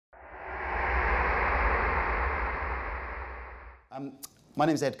My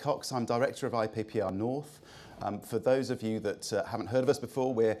name is Ed Cox. I'm Director of IPPR North. For those of you that haven't heard of us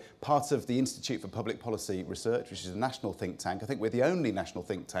before, we're part of the Institute for Public Policy Research, which is a national think tank. I think we're the only national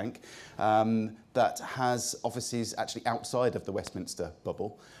think tank that has offices actually outside of the Westminster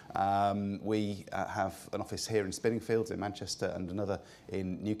bubble. We have an office here in Spinningfields in Manchester and another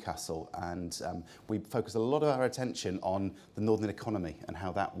in Newcastle, and we focus a lot of our attention on the northern economy and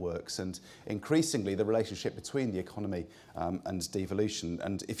how that works, and increasingly the relationship between the economy and devolution.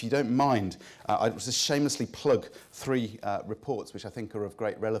 And if you don't mind, I just shamelessly plug three reports which I think are of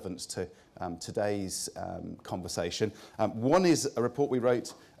great relevance to today's conversation. One is a report we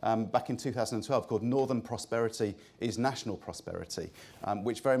wrote back in 2012 called Northern Prosperity is National Prosperity,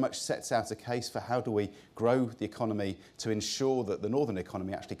 which very much sets out a case for how do we grow the economy to ensure that the northern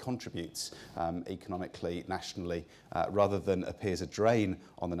economy actually contributes economically, nationally, rather than appears a drain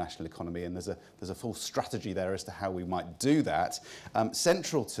on the national economy. And there's a full strategy there as to how we might do that.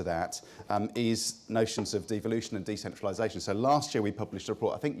 Central to that is notions of devolution and decentralisation. So last year we published a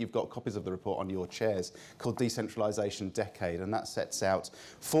report, I think you've got copies of the report on your chairs, called Decentralisation Decade, and that sets out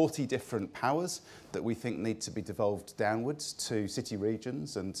 40 different powers that we think need to be devolved downwards to city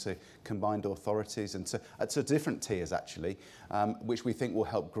regions and to combined authorities and to different tiers actually, which we think will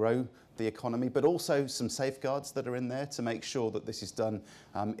help grow the economy, but also some safeguards that are in there to make sure that this is done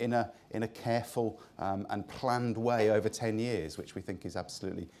in a careful and planned way over 10 years, which we think is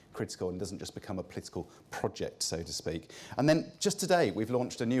absolutely critical and doesn't just become a political project, so to speak. And then just today we've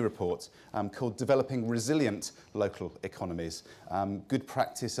launched a new report called Developing Resilient Local Economies, good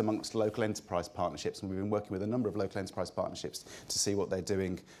practice amongst local enterprise partnerships, and we've been working with a number of local enterprise partnerships to see what they're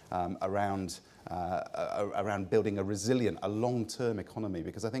doing around building a resilient, a long-term economy,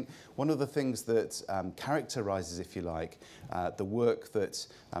 because I think one of the things that characterises, if you like, the work that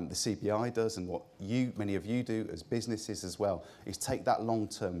the CBI does and what many of you do as businesses as well, is take that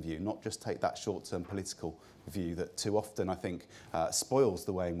long-term view, not just take that short-term political view that too often, I think, spoils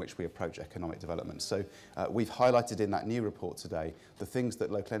the way in which we approach economic development. So we've highlighted in that new report today the things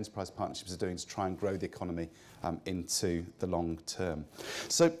that local enterprise partnerships are doing to try and grow the economy into the long term.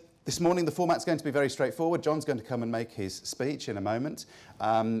 So this morning the format's going to be very straightforward. John's going to come and make his speech in a moment.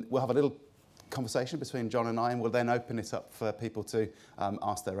 We'll have a little conversation between John and I, and we'll then open it up for people to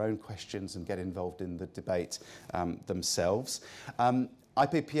ask their own questions and get involved in the debate themselves.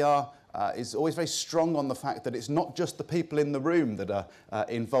 IPPR is always very strong on the fact that it's not just the people in the room that are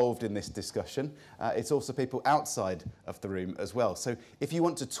involved in this discussion, it's also people outside of the room as well. So if you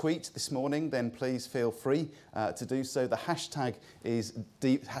want to tweet this morning, then please feel free to do so. The hashtag is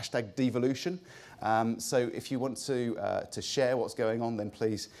hashtag devolution. So if you want to share what's going on, then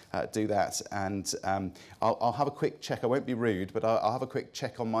please do that. And I'll have a quick check. I won't be rude, but I'll have a quick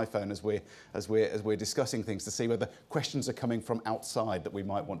check on my phone as we're discussing things to see whether questions are coming from outside that we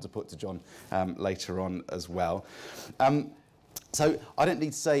might want to put to John later on as well. So I don't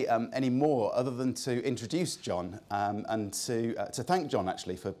need to say any more other than to introduce John and to thank John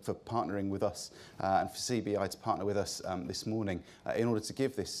actually for partnering with us and for CBI to partner with us this morning in order to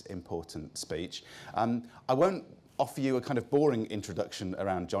give this important speech. I won't offer you a kind of boring introduction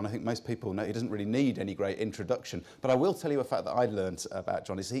around John. I think most people know he doesn't really need any great introduction, but I will tell you a fact that I learned about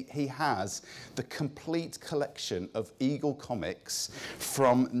John is he has the complete collection of Eagle comics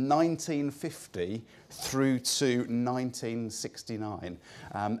from 1950 through to 1969.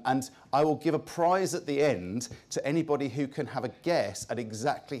 And I will give a prize at the end to anybody who can have a guess at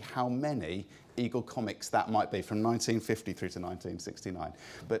exactly how many Eagle comics that might be from 1950 through to 1969.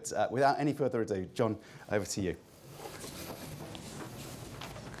 But without any further ado, John, over to you.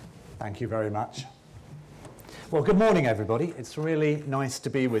 Thank you very much. Well, good morning, everybody. It's really nice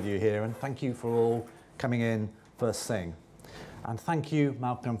to be with you here, and thank you for all coming in first thing. And thank you,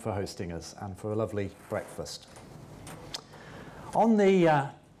 Malcolm, for hosting us and for a lovely breakfast. On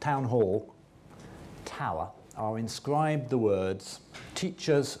the Town Hall tower are inscribed the words, "Teach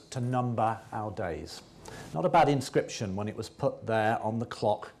us to number our days." Not a bad inscription when it was put there on the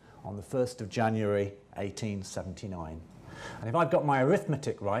clock on the 1st of January 1879. And if I've got my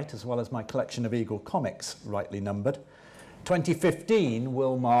arithmetic right, as well as my collection of Eagle comics rightly numbered, 2015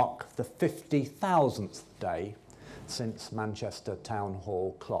 will mark the 50,000th day since Manchester Town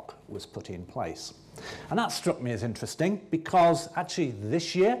Hall clock was put in place. And that struck me as interesting because actually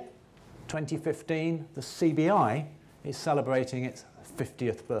this year, 2015, the CBI is celebrating its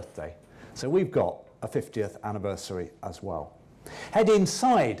 50th birthday. So we've got a 50th anniversary as well. Head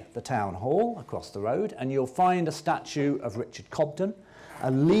inside the town hall across the road and you'll find a statue of Richard Cobden,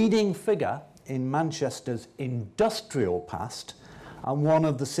 a leading figure in Manchester's industrial past and one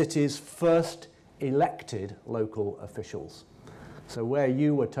of the city's first elected local officials. So where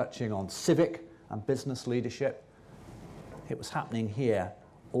you were touching on civic and business leadership, it was happening here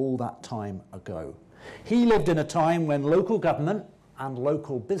all that time ago. He lived in a time when local government and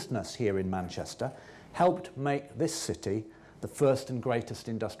local business here in Manchester helped make this city the first and greatest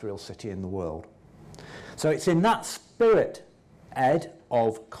industrial city in the world. So it's in that spirit, Ed,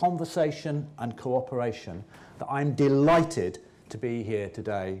 of conversation and cooperation that I'm delighted to be here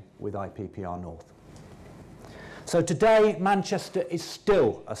today with IPPR North. So today, Manchester is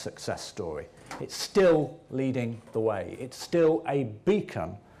still a success story. It's still leading the way. It's still a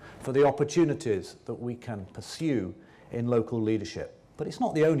beacon for the opportunities that we can pursue in local leadership. But it's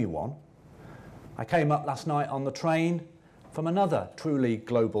not the only one. I came up last night on the train from another truly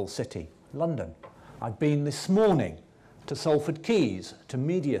global city, London. I've been this morning to Salford Quays, to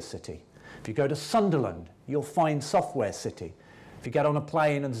Media City. If you go to Sunderland, you'll find Software City. If you get on a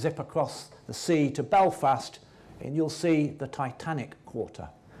plane and zip across the sea to Belfast, and you'll see the Titanic Quarter.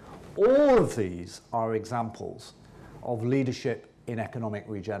 All of these are examples of leadership in economic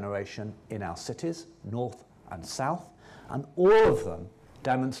regeneration in our cities, north and south, and all of them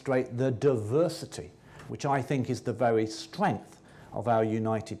demonstrate the diversity, which I think is the very strength of our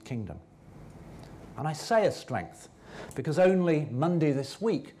United Kingdom. And I say a strength because only Monday this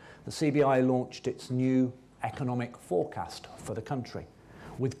week, the CBI launched its new economic forecast for the country,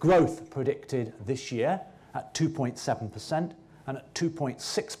 with growth predicted this year at 2.7% and at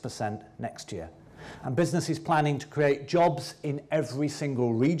 2.6% next year. And business is planning to create jobs in every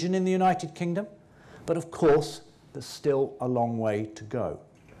single region in the United Kingdom. But of course, there's still a long way to go.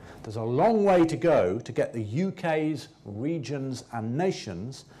 There's a long way to go to get the UK's regions and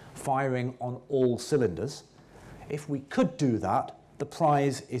nations firing on all cylinders. If we could do that, the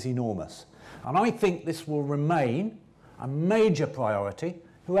prize is enormous. And I think this will remain a major priority,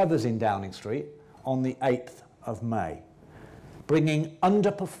 whoever's in Downing Street, on the 8th of May. Bringing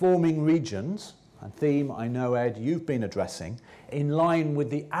underperforming regions, a theme I know, Ed, you've been addressing, in line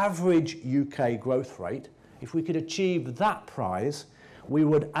with the average UK growth rate. If we could achieve that prize, we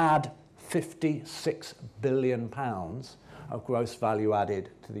would add £56 billion of gross value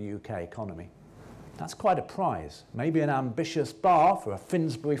added to the UK economy. That's quite a prize. Maybe an ambitious bar for a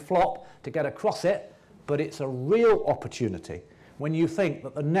Finsbury flop to get across it, but it's a real opportunity when you think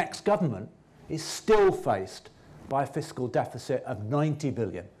that the next government is still faced by a fiscal deficit of 90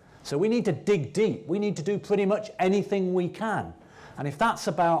 billion. So we need to dig deep. We need to do pretty much anything we can. And if that's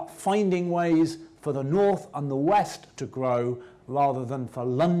about finding ways for the north and the west to grow rather than for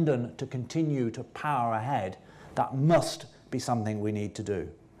London to continue to power ahead, that must be something we need to do.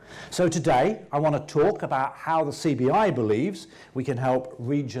 So today, I want to talk about how the CBI believes we can help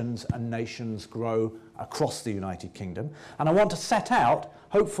regions and nations grow across the United Kingdom. And I want to set out,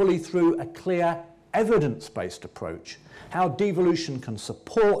 hopefully through a clear evidence-based approach, how devolution can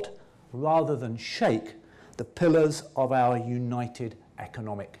support rather than shake the pillars of our united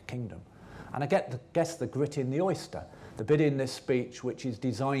economic kingdom. And I guess the grit in the oyster, the bit in this speech which is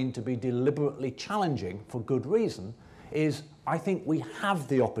designed to be deliberately challenging for good reason, is I think we have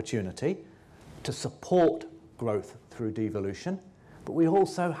the opportunity to support growth through devolution, but we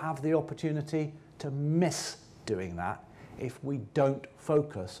also have the opportunity to miss doing that if we don't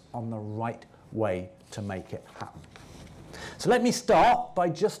focus on the right way to make it happen. So let me start by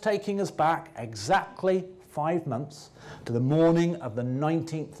just taking us back exactly 5 months to the morning of the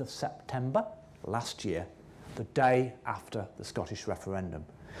 19th of September last year, the day after the Scottish referendum.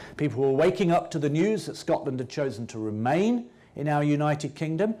 People were waking up to the news that Scotland had chosen to remain in our United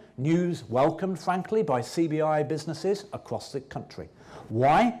Kingdom, news welcomed, frankly, by CBI businesses across the country.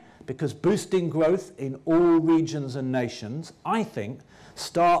 Why? Because boosting growth in all regions and nations, I think,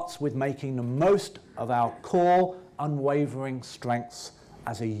 starts with making the most of our core, unwavering strengths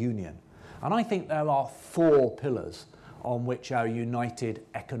as a union. And I think there are 4 pillars on which our united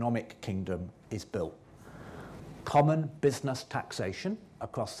economic kingdom is built. Common business taxation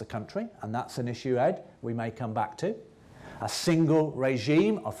across the country, and that's an issue, Ed, we may come back to. A single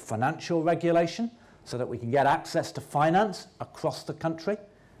regime of financial regulation so that we can get access to finance across the country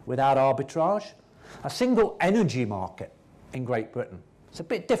without arbitrage. A single energy market in Great Britain. It's a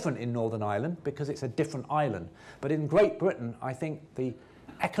bit different in Northern Ireland because it's a different island. But in Great Britain, I think the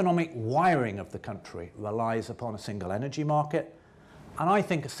economic wiring of the country relies upon a single energy market, and I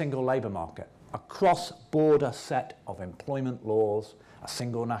think a single labour market, a cross-border set of employment laws, a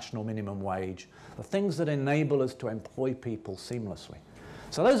single national minimum wage, the things that enable us to employ people seamlessly.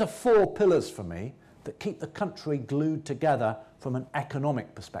 So those are 4 pillars for me that keep the country glued together from an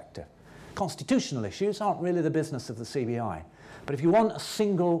economic perspective. Constitutional issues aren't really the business of the CBI, but if you want a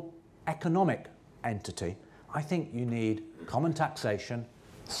single economic entity, I think you need common taxation,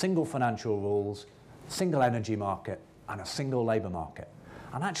 single financial rules, single energy market, and a single labour market.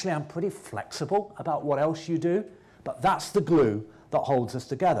 And actually, I'm pretty flexible about what else you do, but that's the glue that holds us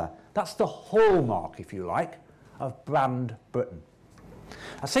together. That's the hallmark, if you like, of brand Britain.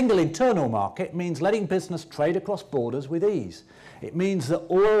 A single internal market means letting business trade across borders with ease. It means that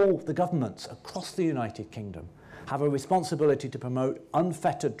all the governments across the United Kingdom have a responsibility to promote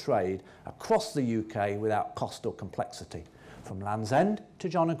unfettered trade across the UK without cost or complexity. From Land's End to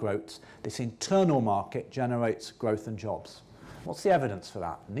John O'Groats, this internal market generates growth and jobs. What's the evidence for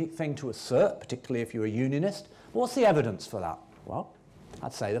that? Neat thing to assert, particularly if you're a unionist. What's the evidence for that? Well,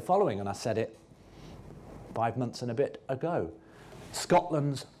 I'd say the following, and I said it 5 months and a bit ago.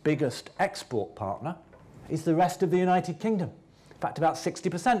 Scotland's biggest export partner is the rest of the United Kingdom. In fact, about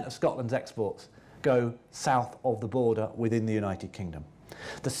 60% of Scotland's exports go south of the border within the United Kingdom.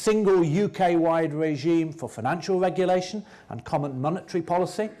 The single UK-wide regime for financial regulation and common monetary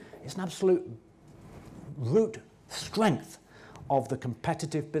policy is an absolute root strength of the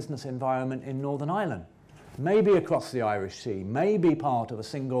competitive business environment in Northern Ireland. Maybe across the Irish Sea, maybe part of a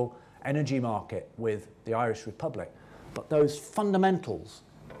single energy market with the Irish Republic. But those fundamentals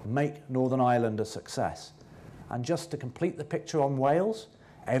make Northern Ireland a success. And just to complete the picture on Wales,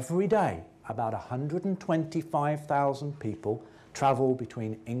 every day about 125,000 people travel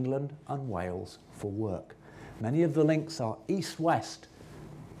between England and Wales for work. Many of the links are east-west,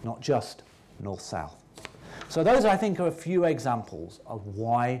 not just north-south. So those, I think, are a few examples of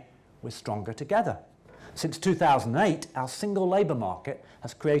why we're stronger together. Since 2008, our single labour market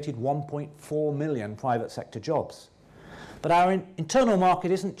has created 1.4 million private sector jobs. But our internal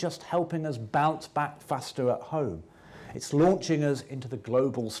market isn't just helping us bounce back faster at home. It's launching us into the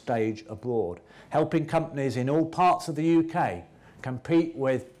global stage abroad, helping companies in all parts of the UK compete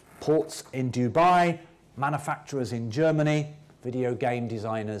with ports in Dubai, manufacturers in Germany, video game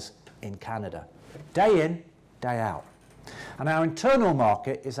designers in Canada. Day in, day out. And our internal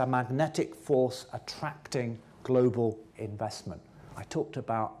market is a magnetic force attracting global investment. I talked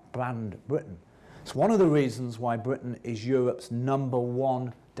about brand Britain. It's one of the reasons why Britain is Europe's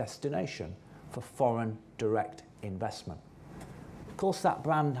 #1 destination for foreign direct investment. Of course, that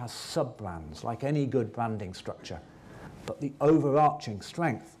brand has sub-brands, like any good branding structure. But the overarching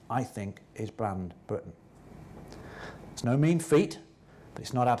strength, I think, is brand Britain. It's no mean feat, but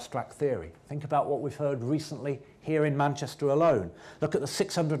it's not abstract theory. Think about what we've heard recently here in Manchester alone. Look at the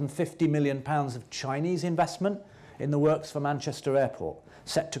 £650 million of Chinese investment in the works for Manchester Airport,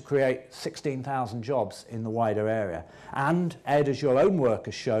 set to create 16,000 jobs in the wider area. And, Ed, as your own work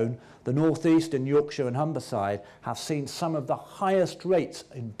has shown, the North East and Yorkshire and Humberside have seen some of the highest rates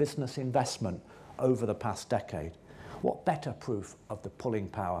in business investment over the past decade. What better proof of the pulling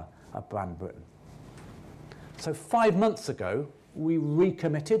power of brand Britain? So 5 months ago, we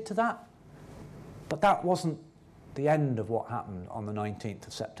recommitted to that, but that wasn't the end of what happened on the 19th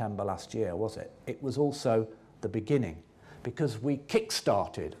of September last year, was it? It was also the beginning, because we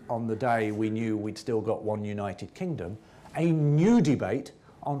kick-started on the day we knew we'd still got one United Kingdom, a new debate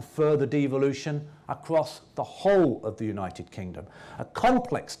on further devolution across the whole of the United Kingdom. A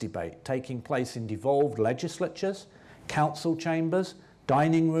complex debate taking place in devolved legislatures, council chambers,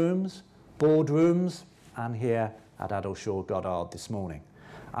 dining rooms, boardrooms, and here at Addleshaw Goddard this morning.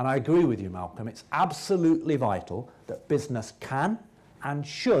 And I agree with you, Malcolm, it's absolutely vital that business can and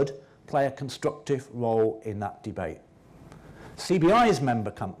should play a constructive role in that debate. CBI's member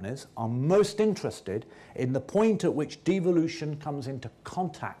companies are most interested in the point at which devolution comes into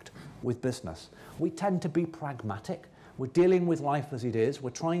contact with business. We tend to be pragmatic. We're dealing with life as it is.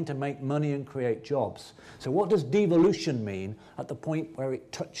 We're trying to make money and create jobs. So what does devolution mean at the point where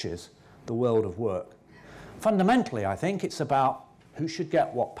it touches the world of work? Fundamentally, I think it's about who should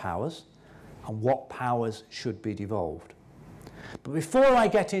get what powers and what powers should be devolved. But before I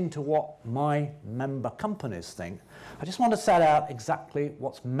get into what my member companies think, I just want to set out exactly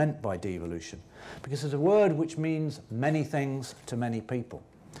what's meant by devolution, because it's a word which means many things to many people.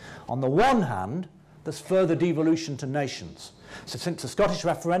 On the one hand, there's further devolution to nations. So since the Scottish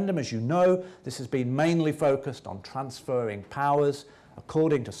referendum, as you know, this has been mainly focused on transferring powers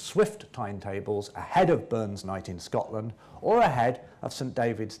according to swift timetables ahead of Burns Night in Scotland or ahead of St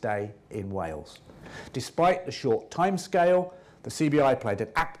David's Day in Wales. Despite the short timescale, the CBI played an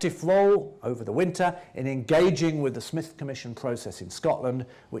active role over the winter in engaging with the Smith Commission process in Scotland,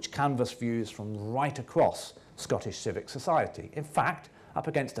 which canvassed views from right across Scottish civic society. In fact, up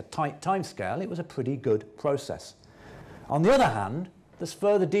against a tight timescale, it was a pretty good process. On the other hand, there's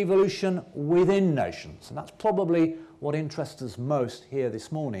further devolution within nations, and that's probably what interests us most here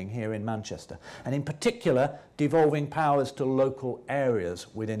this morning, here in Manchester, and in particular, devolving powers to local areas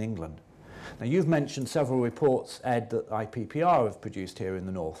within England. Now, you've mentioned several reports, Ed, that IPPR have produced here in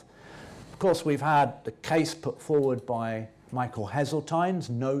the North. Of course, we've had the case put forward by Michael Heseltine's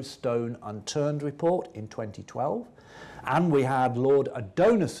No Stone Unturned report in 2012, and we had Lord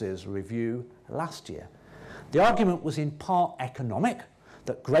Adonis's review last year. The argument was in part economic,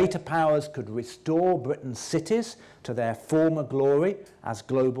 that greater powers could restore Britain's cities to their former glory as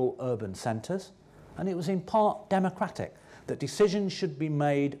global urban centres, and it was in part democratic, that decisions should be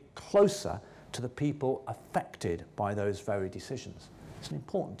made closer to the people affected by those very decisions. It's an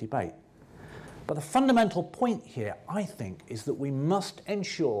important debate. But the fundamental point here, I think, is that we must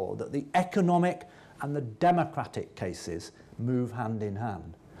ensure that the economic and the democratic cases move hand in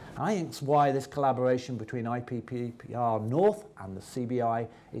hand. I think it's why this collaboration between IPPR North and the CBI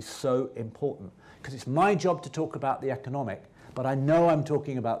is so important, because it's my job to talk about the economic, but I know I'm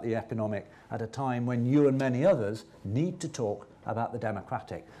talking about the economic at a time when you and many others need to talk about the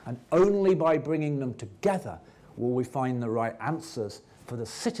democratic. And only by bringing them together will we find the right answers for the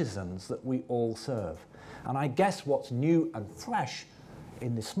citizens that we all serve. And I guess what's new and fresh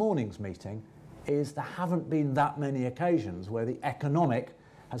in this morning's meeting is there haven't been that many occasions where the economic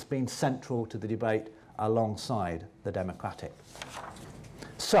has been central to the debate alongside the democratic.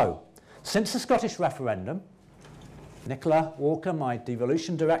 So, since the Scottish referendum, Nicola Walker, my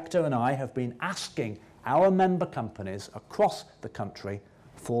devolution director, and I have been asking our member companies across the country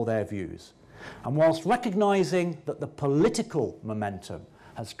for their views. And whilst recognising that the political momentum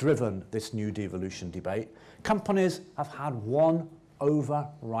has driven this new devolution debate, companies have had one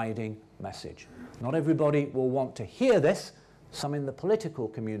overriding message. Not everybody will want to hear this. Some in the political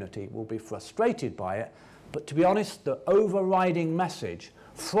community will be frustrated by it, but to be honest, the overriding message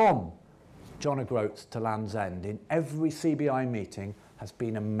from John O'Groats to Land's End in every CBI meeting has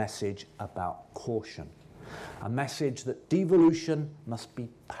been a message about caution, a message that devolution must be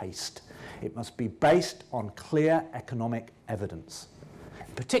paced. It must be based on clear economic evidence.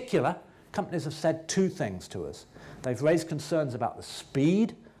 In particular, companies have said two things to us. They've raised concerns about the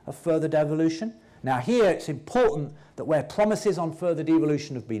speed of further devolution. Now here it's important that where promises on further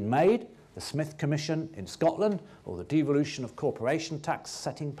devolution have been made, the Smith Commission in Scotland or the devolution of corporation tax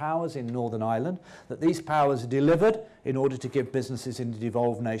setting powers in Northern Ireland, that these powers are delivered in order to give businesses in the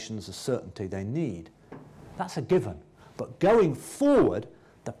devolved nations the certainty they need. That's a given. But going forward,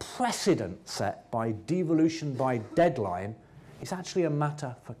 the precedent set by devolution by deadline is actually a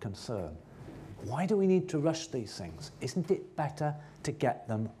matter for concern. Why do we need to rush these things? Isn't it better to get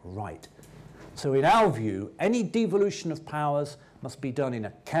them right? So in our view, any devolution of powers must be done in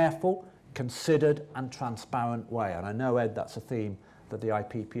a careful, considered and transparent way. And I know, Ed, that's a theme that the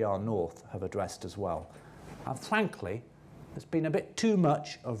IPPR North have addressed as well. And frankly, there's been a bit too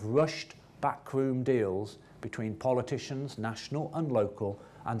much of rushed backroom deals between politicians, national and local,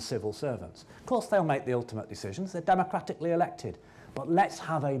 and civil servants. Of course, they'll make the ultimate decisions. They're democratically elected. But let's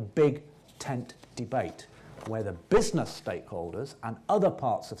have a big tent debate where the business stakeholders and other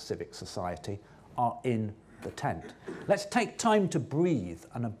parts of civic society are in the tent. Let's take time to breathe,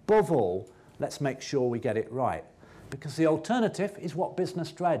 and above all, let's make sure we get it right. Because the alternative is what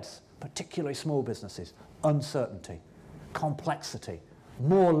business dreads, particularly small businesses: uncertainty, complexity,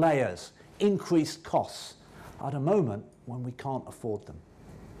 more layers, increased costs, at a moment when we can't afford them.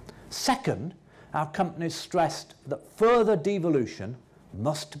 Second, our companies stressed that further devolution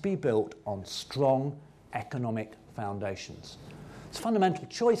must be built on strong economic foundations. It's a fundamental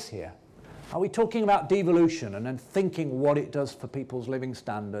choice here. Are we talking about devolution and then thinking what it does for people's living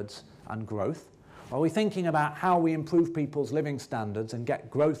standards and growth? Or are we thinking about how we improve people's living standards and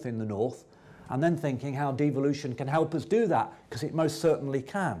get growth in the north, and then thinking how devolution can help us do that, because it most certainly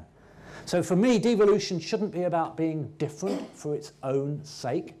can? So for me, devolution shouldn't be about being different for its own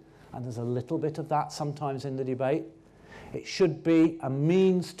sake, and there's a little bit of that sometimes in the debate. It should be a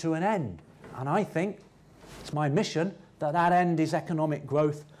means to an end, and I think it's my mission that that end is economic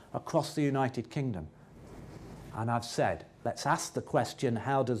growth across the United Kingdom. And I've said, let's ask the question,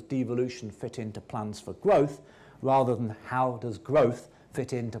 how does devolution fit into plans for growth, rather than how does growth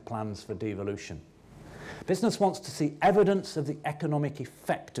fit into plans for devolution? Business wants to see evidence of the economic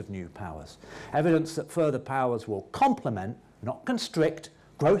effect of new powers, evidence that further powers will complement, not constrict,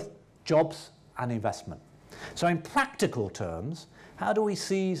 growth, jobs and investment. So in practical terms, how do we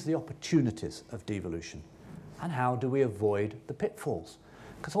seize the opportunities of devolution? And how do we avoid the pitfalls?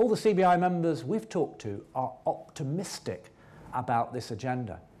 Because all the CBI members we've talked to are optimistic about this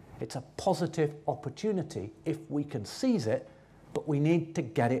agenda. It's a positive opportunity if we can seize it, but we need to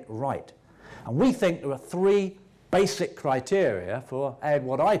get it right. And we think there are three basic criteria for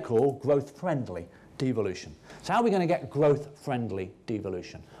what I call growth-friendly devolution. So how are we going to get growth-friendly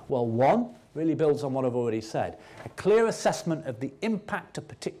devolution? Well, one really builds on what I've already said. A clear assessment of the impact a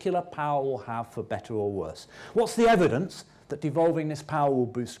particular power will have for better or worse. What's the evidence that devolving this power will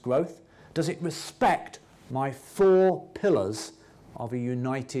boost growth? Does it respect my 4 pillars of a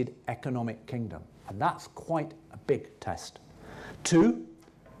united economic kingdom? And that's quite a big test. 2,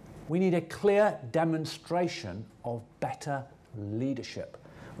 we need a clear demonstration of better leadership.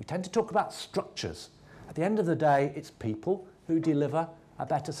 We tend to talk about structures. At the end of the day, it's people who deliver a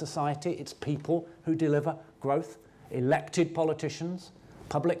better society. It's people who deliver growth. Elected politicians,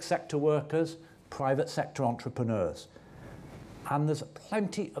 public sector workers, private sector entrepreneurs. And there's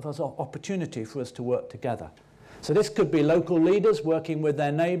plenty of opportunity for us to work together. So this could be local leaders working with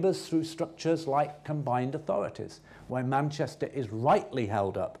their neighbours through structures like combined authorities, where Manchester is rightly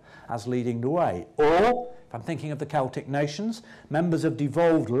held up as leading the way. Or, if I'm thinking of the Celtic nations, members of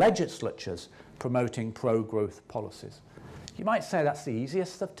devolved legislatures promoting pro-growth policies. You might say that's the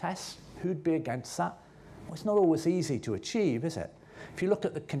easiest of tests. Who'd be against that? Well, it's not always easy to achieve, is it? If you look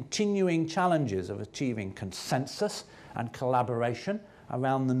at the continuing challenges of achieving consensus and collaboration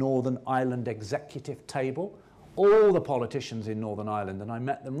around the Northern Ireland executive table, all the politicians in Northern Ireland, and I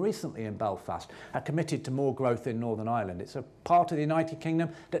met them recently in Belfast, are committed to more growth in Northern Ireland. It's a part of the United Kingdom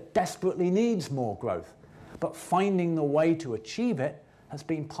that desperately needs more growth. But finding the way to achieve it has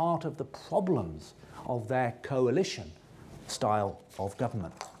been part of the problems of their coalition style of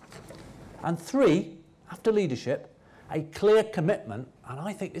government. And 3, after leadership, a clear commitment, and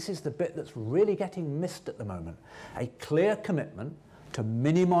I think this is the bit that's really getting missed at the moment, a clear commitment to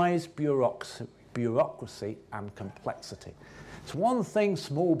minimise bureaucracy and complexity. It's one thing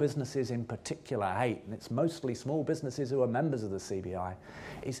small businesses in particular hate, and it's mostly small businesses who are members of the CBI,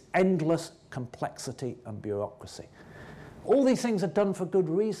 is endless complexity and bureaucracy. All these things are done for good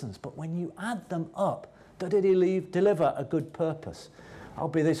reasons, but when you add them up, do they deliver a good purpose? I'll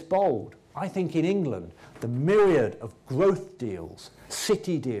be this bold. I think in England, the myriad of growth deals,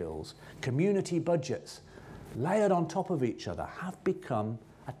 city deals, community budgets, layered on top of each other, have become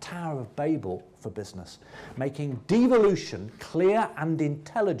a Tower of Babel for business. Making devolution clear and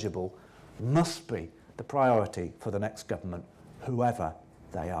intelligible must be the priority for the next government, whoever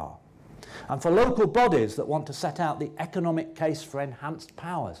they are. And for local bodies that want to set out the economic case for enhanced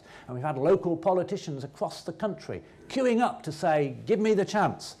powers, and we've had local politicians across the country queuing up to say, give me the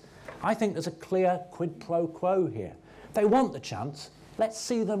chance. I think there's a clear quid pro quo here. If they want the chance, let's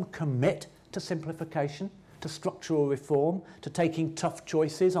see them commit to simplification, to structural reform, to taking tough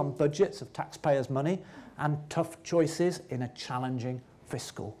choices on budgets of taxpayers' money, and tough choices in a challenging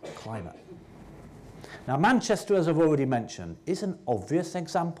fiscal climate. Now, Manchester, as I've already mentioned, is an obvious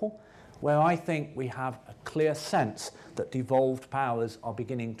example where I think we have a clear sense that devolved powers are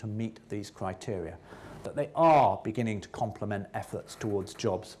beginning to meet these criteria, that they are beginning to complement efforts towards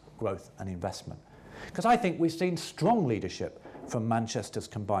jobs, growth and investment. Because I think we've seen strong leadership from Manchester's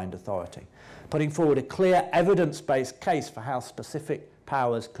combined authority, putting forward a clear evidence-based case for how specific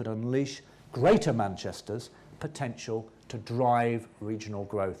powers could unleash Greater Manchester's potential to drive regional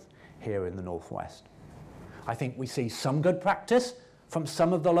growth here in the Northwest. I think we see some good practice from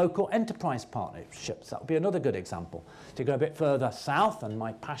some of the local enterprise partnerships. That would be another good example. To go a bit further south, and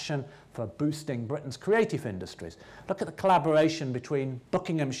my passion for boosting Britain's creative industries, look at the collaboration between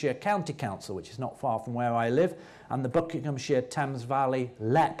Buckinghamshire County Council, which is not far from where I live, and the Buckinghamshire Thames Valley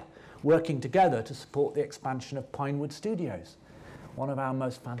LEP, working together to support the expansion of Pinewood Studios, one of our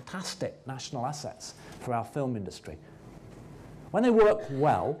most fantastic national assets for our film industry. When they work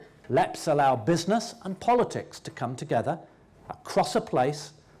well, LEPs allow business and politics to come together across a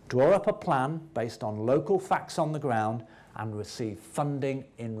place, draw up a plan based on local facts on the ground, and receive funding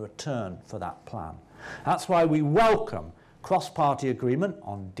in return for that plan. That's why we welcome cross-party agreement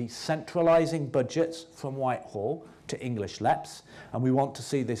on decentralising budgets from Whitehall to English LEPs, and we want to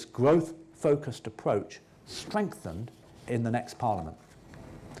see this growth-focused approach strengthened in the next Parliament.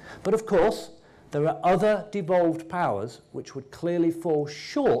 But of course, there are other devolved powers which would clearly fall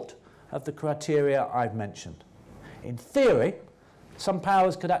short of the criteria I've mentioned. In theory, some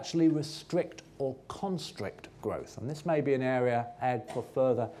powers could actually restrict or constrict growth, and this may be an area, Ed, for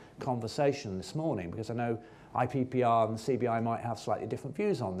further conversation this morning, because I know IPPR and the CBI might have slightly different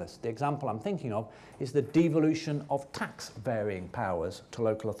views on this. The example I'm thinking of is the devolution of tax-varying powers to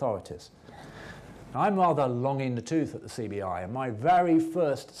local authorities. Now, I'm rather long in the tooth at the CBI, and my very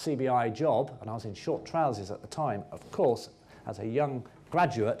first CBI job, and I was in short trousers at the time, of course, as a young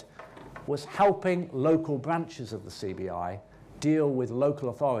graduate, was helping local branches of the CBI deal with local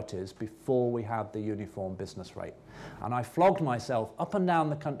authorities before we had the uniform business rate. And I flogged myself up and down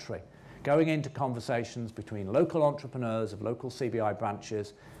the country, going into conversations between local entrepreneurs of local CBI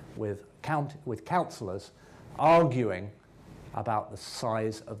branches with councillors, arguing about the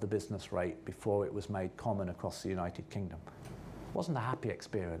size of the business rate before it was made common across the United Kingdom. It wasn't a happy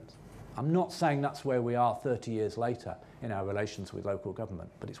experience. I'm not saying that's where we are 30 years later in our relations with local government,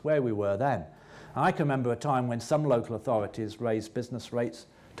 but it's where we were then. And I can remember a time when some local authorities raised business rates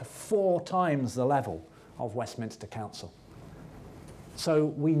to 4 times the level of Westminster Council. So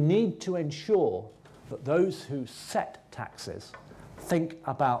we need to ensure that those who set taxes think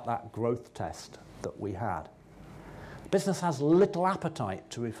about that growth test that we had. Business has little appetite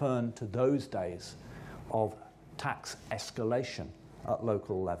to return to those days of tax escalation at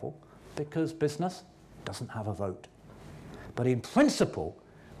local level because business doesn't have a vote. But in principle,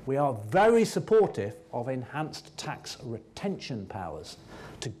 we are very supportive of enhanced tax retention powers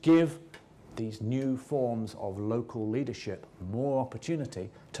to give these new forms of local leadership more opportunity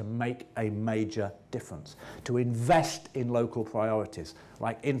to make a major difference, to invest in local priorities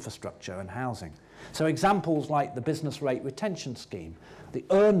like infrastructure and housing. So examples like the business rate retention scheme, the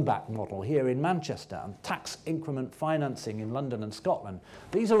earn back model here in Manchester, and tax increment financing in London and Scotland,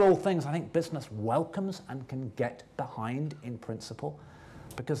 these are all things I think business welcomes and can get behind in principle,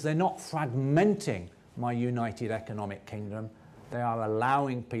 because they're not fragmenting my united economic kingdom. They are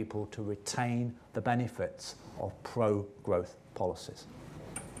allowing people to retain the benefits of pro-growth policies.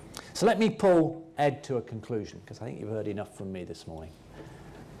 So let me pull Ed to a conclusion, because I think you've heard enough from me this morning.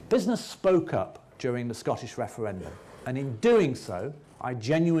 Business spoke up during the Scottish referendum, and in doing so, I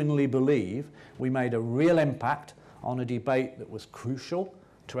genuinely believe we made a real impact on a debate that was crucial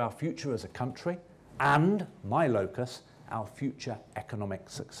to our future as a country and, my locus, our future economic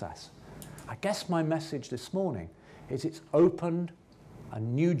success. I guess my message this morning is it's opened a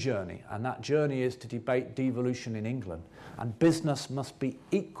new journey, and that journey is to debate devolution in England. And business must be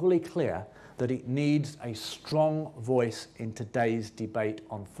equally clear that it needs a strong voice in today's debate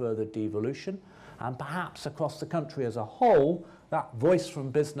on further devolution, and perhaps across the country as a whole, that voice from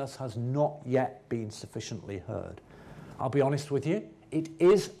business has not yet been sufficiently heard. I'll be honest with you, it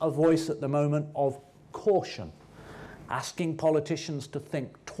is a voice at the moment of caution, asking politicians to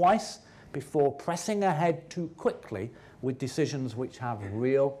think twice before pressing ahead too quickly with decisions which have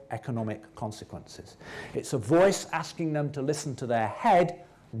real economic consequences. It's a voice asking them to listen to their head,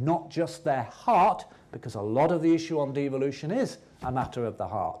 not just their heart, because a lot of the issue on devolution is a matter of the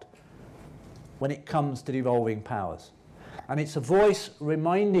heart when it comes to devolving powers. And it's a voice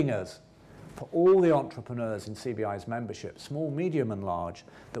reminding us, for all the entrepreneurs in CBI's membership, small, medium and large,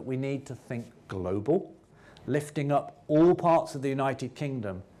 that we need to think global, lifting up all parts of the United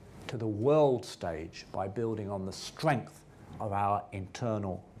Kingdom to the world stage by building on the strength of our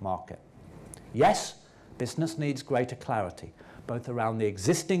internal market. Yes, business needs greater clarity, both around the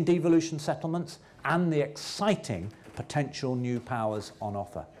existing devolution settlements and the exciting potential new powers on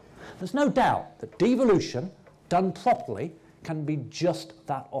offer. There's no doubt that devolution, done properly, can be just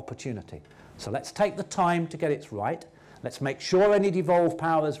that opportunity. So let's take the time to get it right. Let's make sure any devolved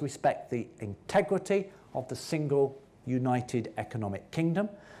powers respect the integrity of the single united economic kingdom.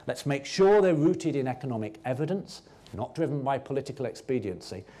 Let's make sure they're rooted in economic evidence, not driven by political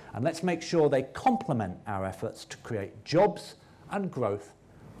expediency. And let's make sure they complement our efforts to create jobs and growth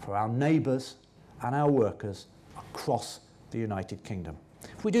for our neighbours and our workers across the United Kingdom.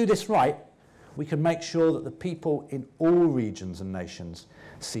 If we do this right, we can make sure that the people in all regions and nations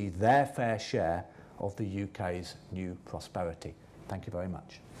see their fair share of the UK's new prosperity. Thank you very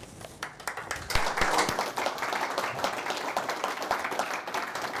much.